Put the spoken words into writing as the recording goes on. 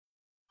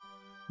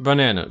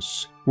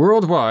Bananas.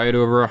 Worldwide,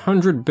 over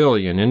 100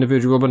 billion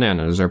individual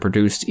bananas are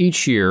produced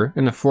each year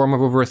in the form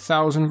of over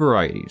 1,000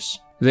 varieties.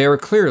 They are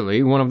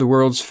clearly one of the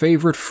world's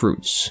favorite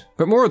fruits.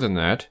 But more than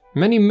that,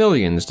 many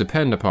millions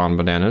depend upon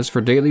bananas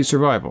for daily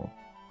survival.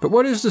 But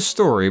what is the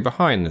story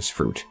behind this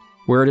fruit?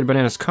 Where did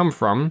bananas come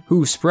from,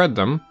 who spread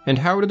them, and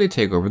how did they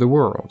take over the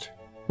world?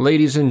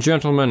 Ladies and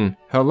gentlemen,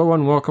 hello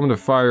and welcome to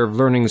Fire of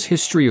Learning's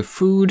History of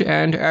Food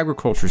and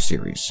Agriculture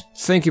series.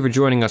 Thank you for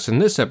joining us in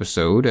this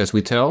episode as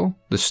we tell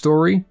the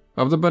story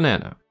of the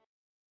banana.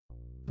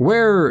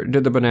 Where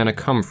did the banana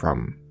come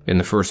from in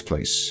the first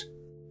place?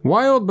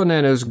 Wild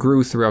bananas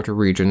grew throughout a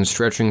region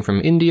stretching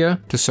from India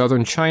to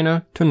southern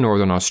China to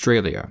northern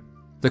Australia.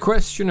 The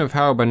question of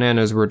how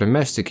bananas were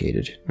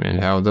domesticated and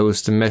how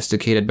those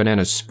domesticated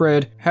bananas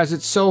spread has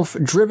itself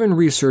driven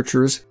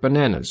researchers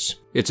bananas.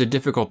 It's a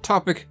difficult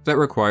topic that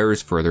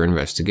requires further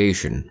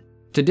investigation.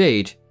 To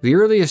date, the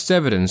earliest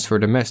evidence for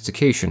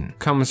domestication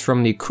comes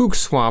from the Cook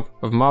Swamp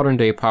of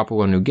modern-day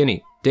Papua New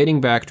Guinea, dating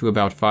back to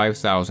about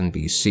 5000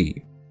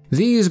 BC.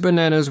 These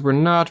bananas were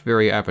not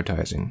very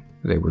appetizing.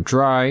 They were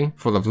dry,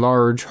 full of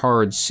large,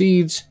 hard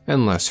seeds,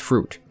 and less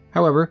fruit.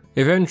 However,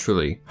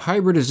 eventually,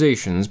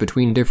 hybridizations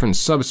between different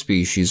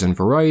subspecies and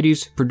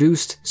varieties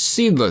produced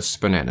seedless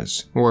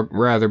bananas, or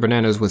rather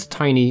bananas with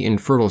tiny,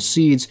 infertile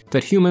seeds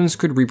that humans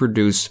could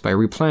reproduce by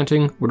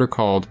replanting what are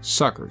called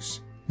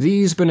suckers.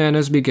 These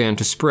bananas began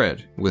to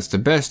spread, with the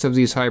best of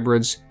these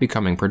hybrids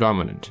becoming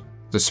predominant.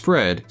 The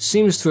spread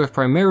seems to have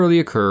primarily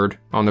occurred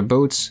on the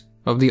boats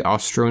of the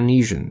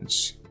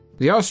Austronesians.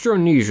 The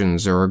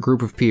Austronesians are a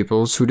group of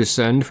peoples who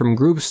descend from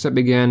groups that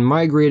began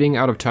migrating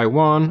out of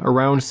Taiwan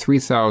around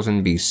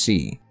 3000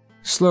 BC.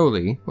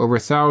 Slowly, over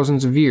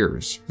thousands of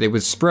years, they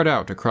would spread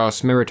out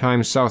across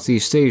maritime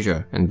Southeast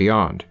Asia and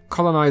beyond,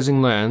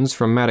 colonizing lands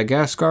from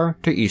Madagascar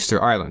to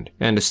Easter Island,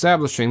 and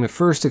establishing the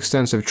first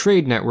extensive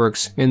trade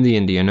networks in the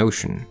Indian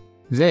Ocean.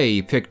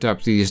 They picked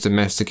up these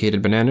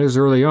domesticated bananas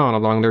early on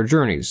along their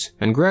journeys,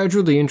 and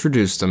gradually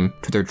introduced them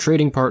to their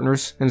trading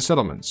partners and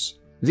settlements.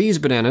 These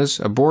bananas,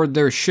 aboard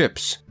their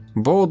ships,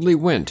 boldly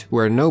went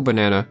where no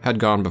banana had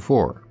gone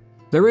before.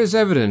 There is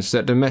evidence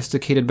that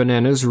domesticated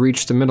bananas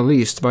reached the Middle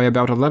East by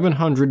about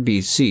 1100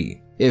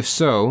 BC. If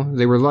so,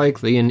 they were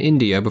likely in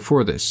India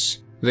before this.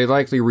 They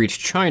likely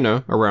reached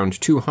China around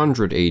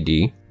 200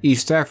 AD,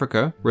 East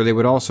Africa, where they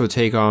would also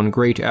take on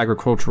great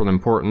agricultural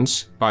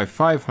importance, by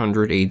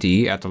 500 AD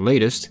at the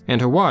latest,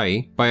 and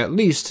Hawaii by at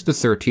least the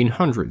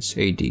 1300s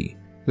AD.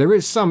 There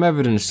is some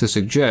evidence to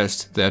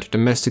suggest that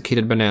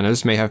domesticated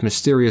bananas may have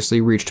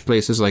mysteriously reached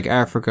places like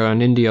Africa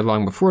and India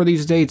long before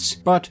these dates,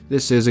 but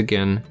this is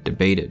again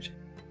debated.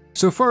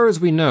 So far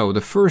as we know,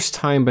 the first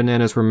time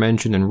bananas were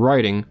mentioned in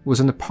writing was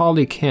in the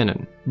Pali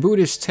Canon,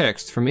 Buddhist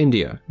text from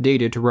India,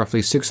 dated to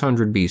roughly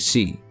 600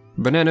 BC.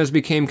 Bananas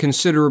became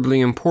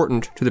considerably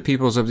important to the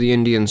peoples of the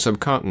Indian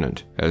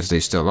subcontinent, as they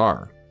still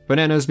are.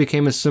 Bananas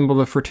became a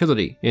symbol of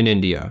fertility in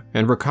India,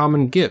 and were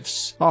common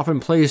gifts, often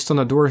placed on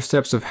the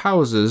doorsteps of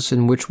houses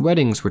in which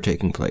weddings were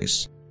taking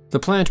place. The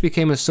plant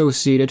became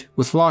associated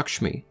with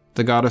Lakshmi,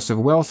 the goddess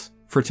of wealth,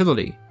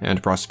 fertility,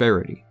 and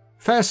prosperity.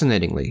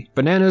 Fascinatingly,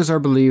 bananas are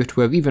believed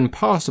to have even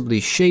possibly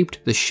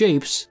shaped the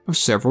shapes of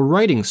several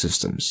writing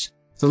systems.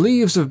 The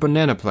leaves of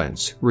banana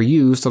plants were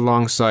used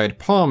alongside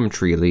palm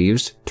tree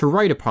leaves to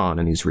write upon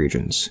in these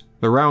regions.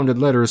 The rounded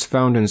letters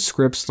found in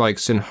scripts like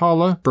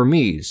Sinhala,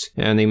 Burmese,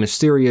 and the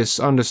mysterious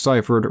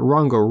undeciphered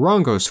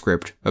Rongo-Rongo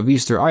script of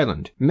Easter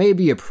Island may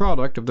be a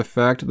product of the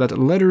fact that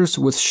letters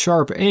with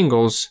sharp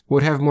angles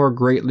would have more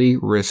greatly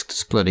risked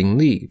splitting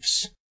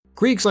leaves.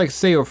 Greeks like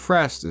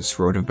Theophrastus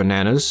wrote of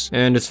bananas,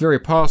 and it's very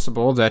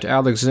possible that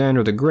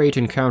Alexander the Great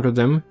encountered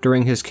them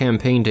during his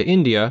campaign to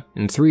India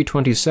in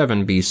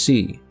 327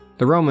 BC.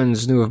 The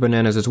Romans knew of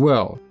bananas as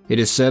well. It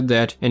is said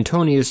that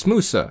Antonius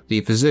Musa,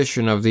 the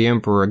physician of the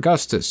Emperor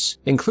Augustus,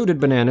 included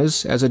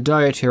bananas as a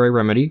dietary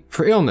remedy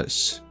for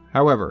illness.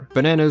 However,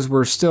 bananas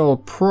were still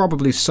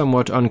probably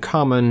somewhat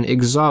uncommon,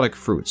 exotic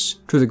fruits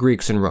to the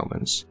Greeks and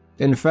Romans.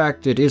 In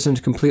fact, it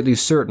isn't completely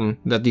certain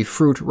that the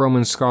fruit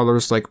Roman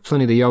scholars like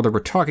Pliny the Elder were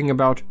talking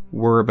about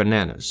were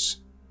bananas.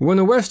 When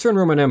the Western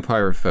Roman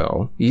Empire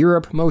fell,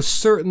 Europe most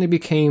certainly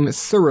became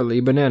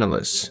thoroughly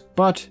bananaless,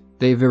 but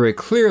they very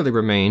clearly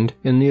remained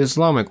in the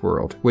Islamic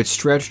world, which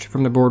stretched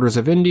from the borders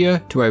of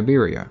India to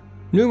Iberia.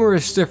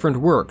 Numerous different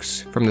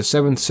works from the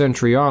 7th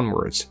century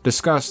onwards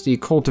discuss the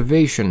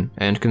cultivation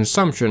and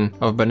consumption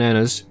of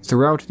bananas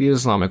throughout the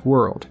Islamic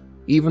world.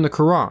 Even the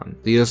Quran,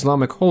 the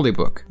Islamic holy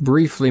book,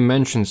 briefly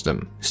mentions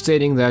them,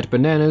 stating that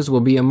bananas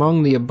will be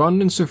among the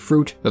abundance of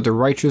fruit that the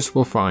righteous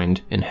will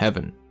find in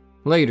heaven.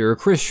 Later,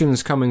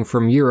 Christians coming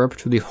from Europe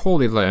to the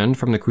Holy Land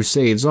from the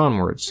Crusades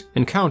onwards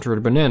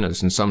encountered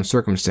bananas in some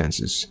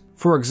circumstances.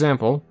 For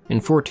example, in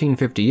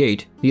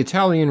 1458, the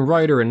Italian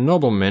writer and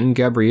nobleman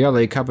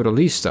Gabriele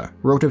Capitolista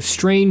wrote of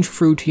strange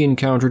fruit he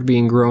encountered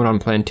being grown on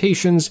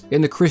plantations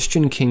in the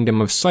Christian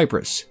kingdom of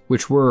Cyprus,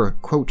 which were,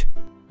 quote,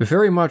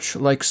 very much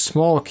like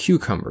small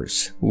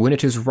cucumbers. When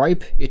it is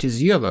ripe, it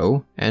is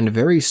yellow and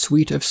very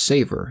sweet of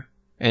savor,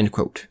 end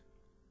quote.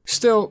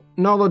 Still,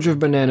 knowledge of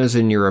bananas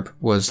in Europe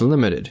was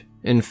limited.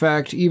 In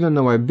fact, even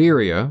though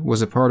Iberia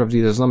was a part of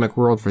the Islamic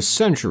world for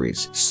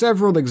centuries,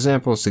 several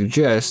examples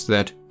suggest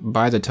that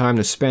by the time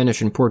the Spanish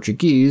and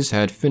Portuguese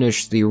had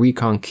finished the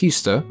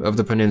reconquista of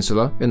the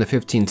peninsula in the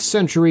 15th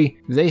century,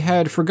 they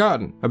had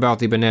forgotten about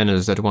the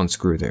bananas that once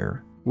grew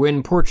there.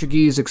 When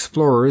Portuguese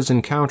explorers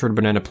encountered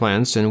banana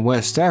plants in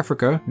West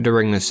Africa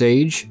during this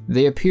age,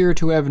 they appear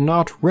to have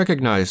not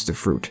recognized the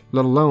fruit,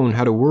 let alone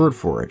had a word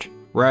for it.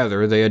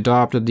 Rather, they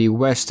adopted the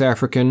West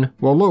African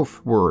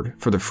Wolof word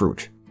for the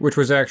fruit, which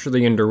was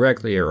actually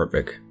indirectly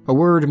Arabic, a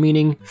word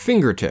meaning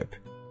fingertip.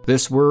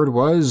 This word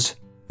was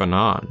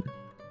banan.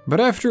 But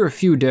after a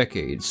few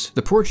decades,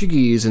 the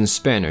Portuguese and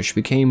Spanish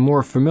became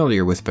more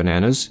familiar with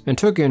bananas and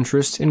took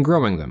interest in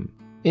growing them.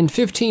 In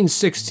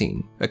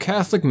 1516, a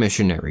Catholic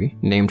missionary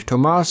named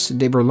Tomás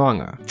de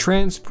Berlanga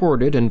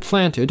transported and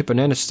planted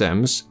banana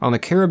stems on the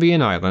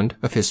Caribbean island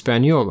of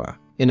Hispaniola,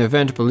 an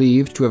event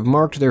believed to have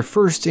marked their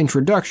first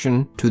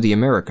introduction to the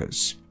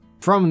Americas.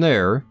 From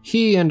there,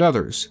 he and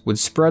others would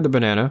spread the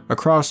banana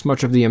across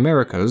much of the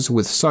Americas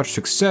with such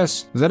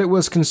success that it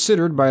was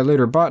considered by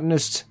later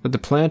botanists that the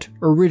plant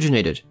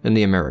originated in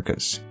the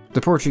Americas.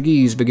 The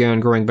Portuguese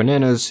began growing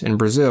bananas in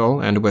Brazil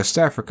and West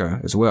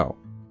Africa as well.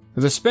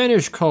 The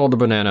Spanish called the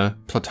banana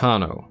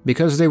platano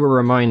because they were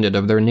reminded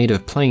of their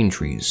native plane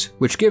trees,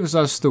 which gives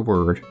us the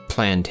word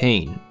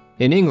plantain.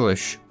 In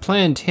English,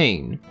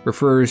 plantain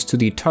refers to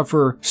the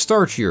tougher,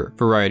 starchier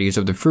varieties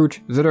of the fruit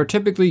that are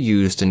typically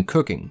used in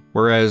cooking,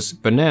 whereas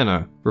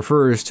banana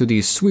refers to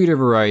the sweeter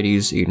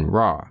varieties eaten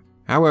raw.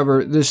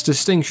 However, this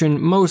distinction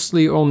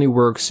mostly only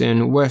works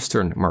in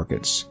Western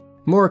markets.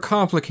 More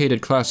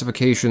complicated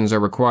classifications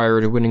are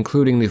required when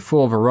including the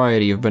full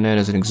variety of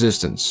bananas in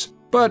existence,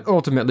 but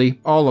ultimately,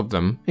 all of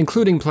them,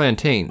 including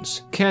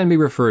plantains, can be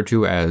referred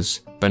to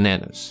as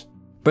bananas.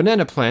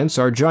 Banana plants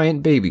are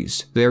giant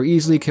babies. They are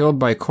easily killed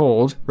by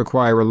cold,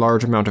 require a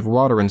large amount of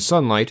water and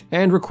sunlight,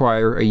 and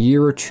require a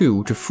year or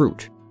two to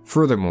fruit.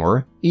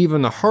 Furthermore,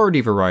 even the hardy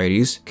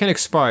varieties can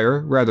expire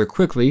rather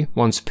quickly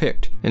once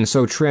picked, and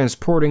so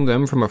transporting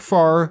them from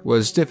afar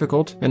was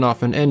difficult and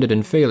often ended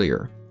in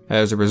failure.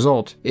 As a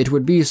result, it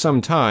would be some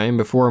time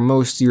before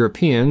most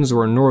Europeans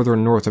or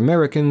northern North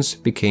Americans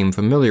became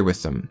familiar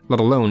with them,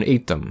 let alone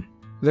ate them.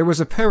 There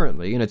was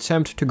apparently an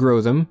attempt to grow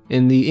them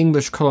in the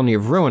English colony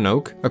of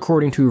Roanoke,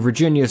 according to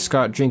Virginia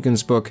Scott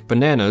Jenkins' book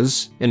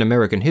Bananas in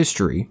American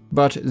History,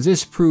 but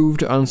this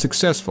proved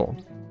unsuccessful.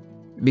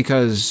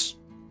 Because,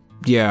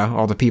 yeah,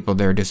 all the people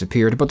there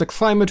disappeared, but the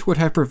climate would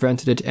have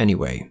prevented it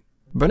anyway.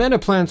 Banana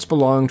plants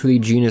belong to the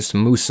genus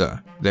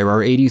Musa. There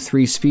are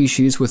 83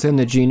 species within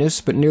the genus,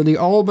 but nearly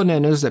all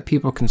bananas that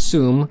people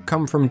consume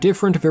come from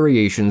different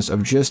variations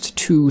of just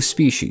two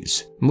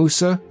species,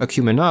 Musa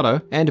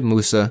acuminata and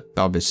Musa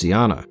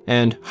balbisiana,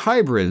 and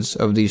hybrids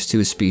of these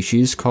two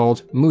species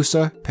called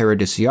Musa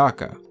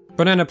paradisiaca.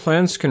 Banana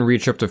plants can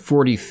reach up to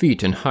 40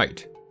 feet in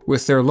height.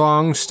 With their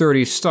long,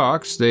 sturdy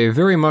stalks, they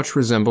very much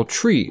resemble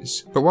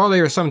trees, but while they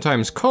are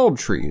sometimes called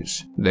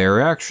trees, they are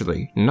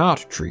actually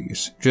not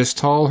trees, just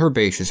tall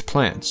herbaceous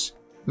plants.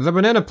 The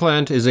banana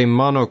plant is a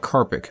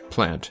monocarpic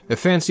plant, a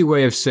fancy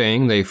way of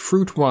saying they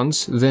fruit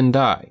once, then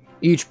die.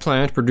 Each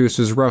plant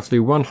produces roughly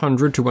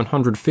 100 to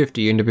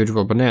 150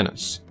 individual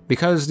bananas.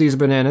 Because these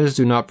bananas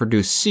do not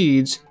produce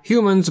seeds,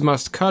 humans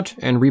must cut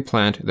and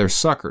replant their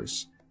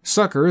suckers.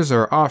 Suckers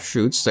are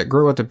offshoots that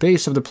grow at the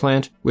base of the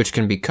plant, which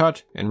can be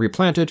cut and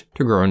replanted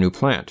to grow a new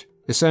plant,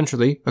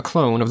 essentially a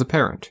clone of the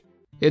parent.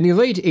 In the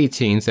late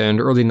 18th and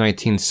early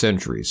 19th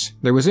centuries,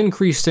 there was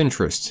increased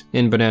interest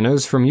in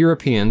bananas from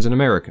Europeans and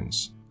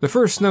Americans. The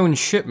first known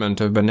shipment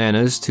of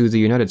bananas to the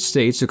United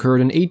States occurred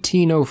in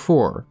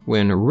 1804,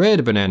 when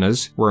red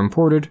bananas were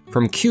imported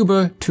from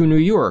Cuba to New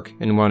York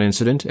in one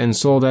incident and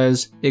sold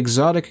as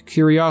exotic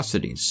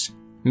curiosities.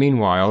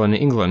 Meanwhile, in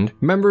England,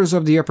 members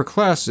of the upper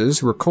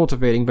classes were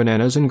cultivating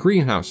bananas in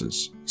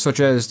greenhouses, such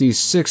as the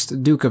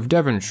 6th Duke of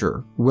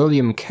Devonshire,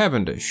 William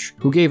Cavendish,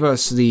 who gave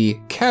us the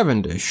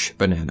Cavendish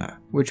banana,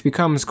 which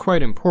becomes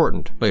quite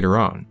important later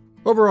on.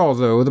 Overall,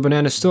 though, the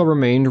banana still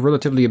remained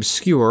relatively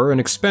obscure and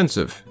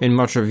expensive in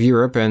much of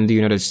Europe and the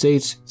United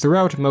States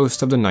throughout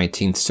most of the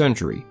 19th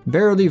century,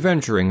 barely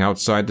venturing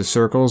outside the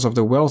circles of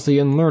the wealthy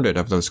and learned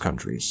of those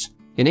countries.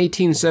 In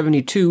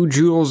 1872,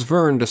 Jules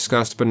Verne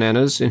discussed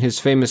bananas in his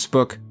famous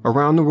book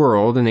Around the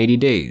World in 80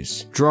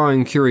 Days,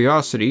 drawing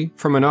curiosity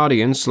from an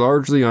audience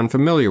largely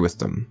unfamiliar with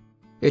them.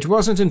 It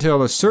wasn't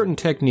until a certain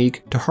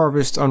technique to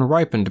harvest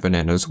unripened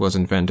bananas was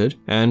invented,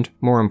 and,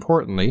 more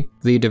importantly,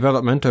 the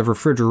development of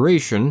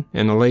refrigeration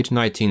in the late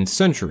 19th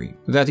century,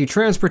 that the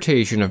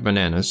transportation of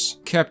bananas,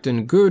 kept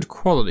in good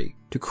quality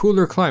to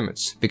cooler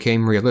climates,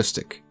 became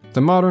realistic.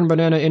 The modern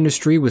banana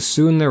industry was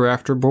soon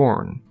thereafter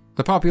born.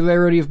 The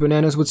popularity of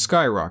bananas would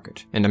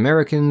skyrocket, and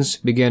Americans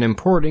began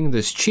importing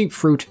this cheap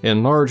fruit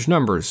in large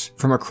numbers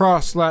from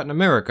across Latin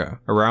America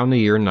around the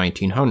year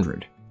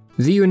 1900.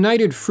 The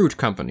United Fruit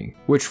Company,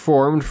 which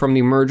formed from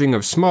the merging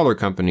of smaller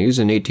companies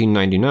in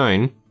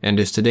 1899, and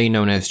is today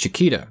known as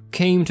Chiquita,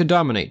 came to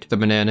dominate the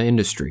banana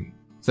industry.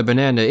 The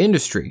banana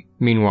industry,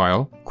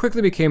 meanwhile,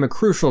 quickly became a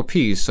crucial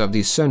piece of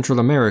the Central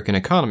American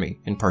economy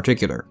in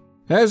particular.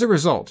 As a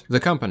result, the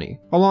company,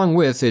 along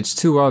with its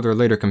two other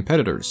later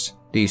competitors,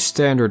 the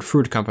Standard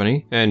Fruit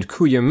Company and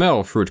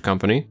Cuyamel Fruit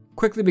Company,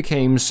 quickly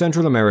became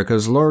Central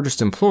America's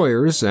largest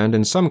employers and,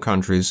 in some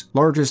countries,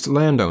 largest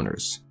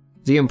landowners.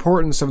 The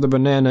importance of the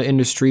banana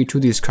industry to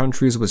these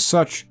countries was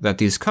such that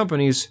these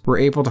companies were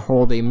able to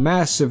hold a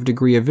massive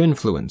degree of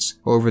influence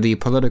over the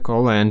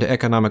political and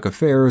economic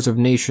affairs of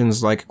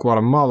nations like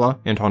Guatemala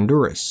and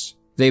Honduras.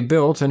 They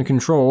built and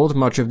controlled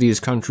much of these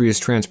countries'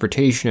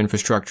 transportation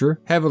infrastructure,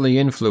 heavily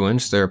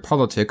influenced their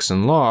politics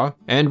and law,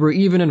 and were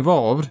even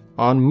involved,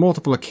 on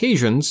multiple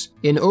occasions,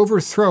 in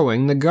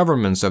overthrowing the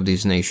governments of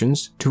these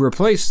nations to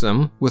replace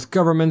them with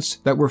governments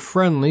that were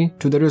friendly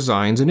to their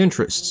designs and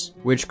interests,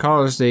 which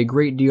caused a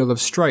great deal of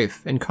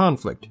strife and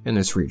conflict in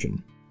this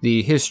region.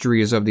 The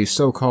histories of the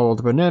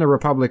so-called banana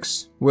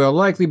republics will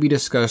likely be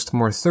discussed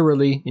more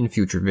thoroughly in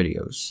future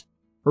videos.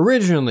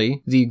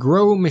 Originally, the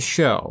Gros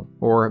Michel,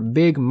 or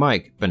Big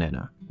Mike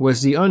banana,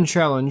 was the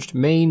unchallenged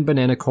main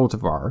banana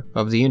cultivar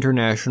of the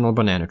international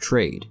banana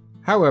trade.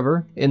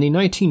 However, in the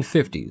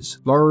 1950s,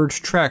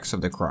 large tracts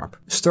of the crop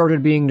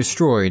started being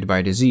destroyed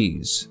by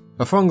disease,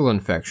 a fungal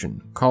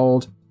infection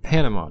called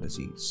Panama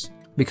disease.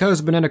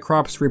 Because banana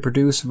crops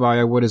reproduce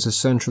via what is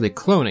essentially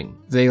cloning,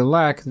 they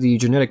lack the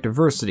genetic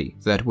diversity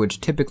that would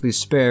typically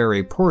spare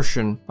a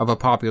portion of a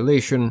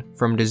population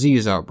from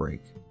disease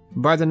outbreak.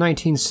 By the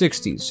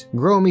 1960s,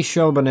 Gros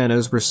Michel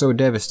bananas were so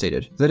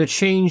devastated that a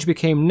change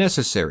became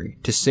necessary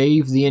to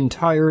save the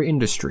entire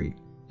industry.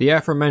 The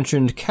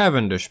aforementioned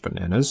Cavendish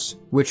bananas,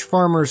 which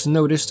farmers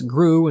noticed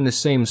grew in the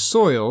same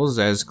soils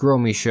as Gros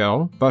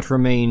Michel but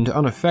remained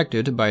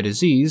unaffected by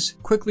disease,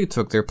 quickly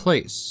took their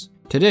place.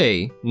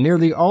 Today,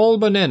 nearly all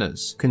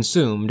bananas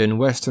consumed in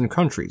Western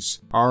countries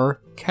are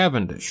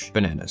Cavendish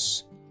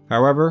bananas.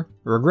 However,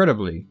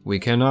 regrettably, we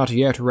cannot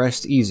yet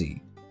rest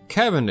easy.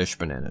 Cavendish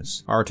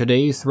bananas are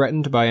today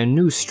threatened by a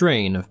new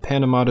strain of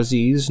Panama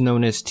disease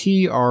known as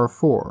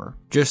TR4,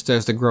 just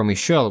as the Gros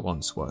Michel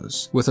once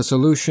was, with a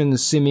solution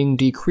seeming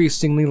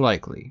decreasingly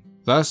likely.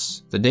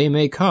 Thus, the day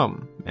may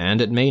come,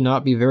 and it may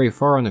not be very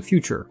far in the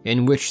future,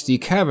 in which the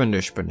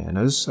Cavendish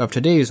bananas of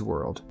today's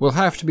world will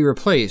have to be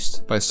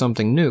replaced by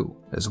something new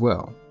as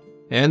well.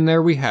 And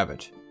there we have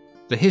it.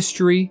 The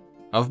history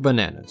of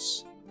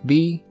bananas.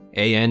 B-A-N-A-N-A-S.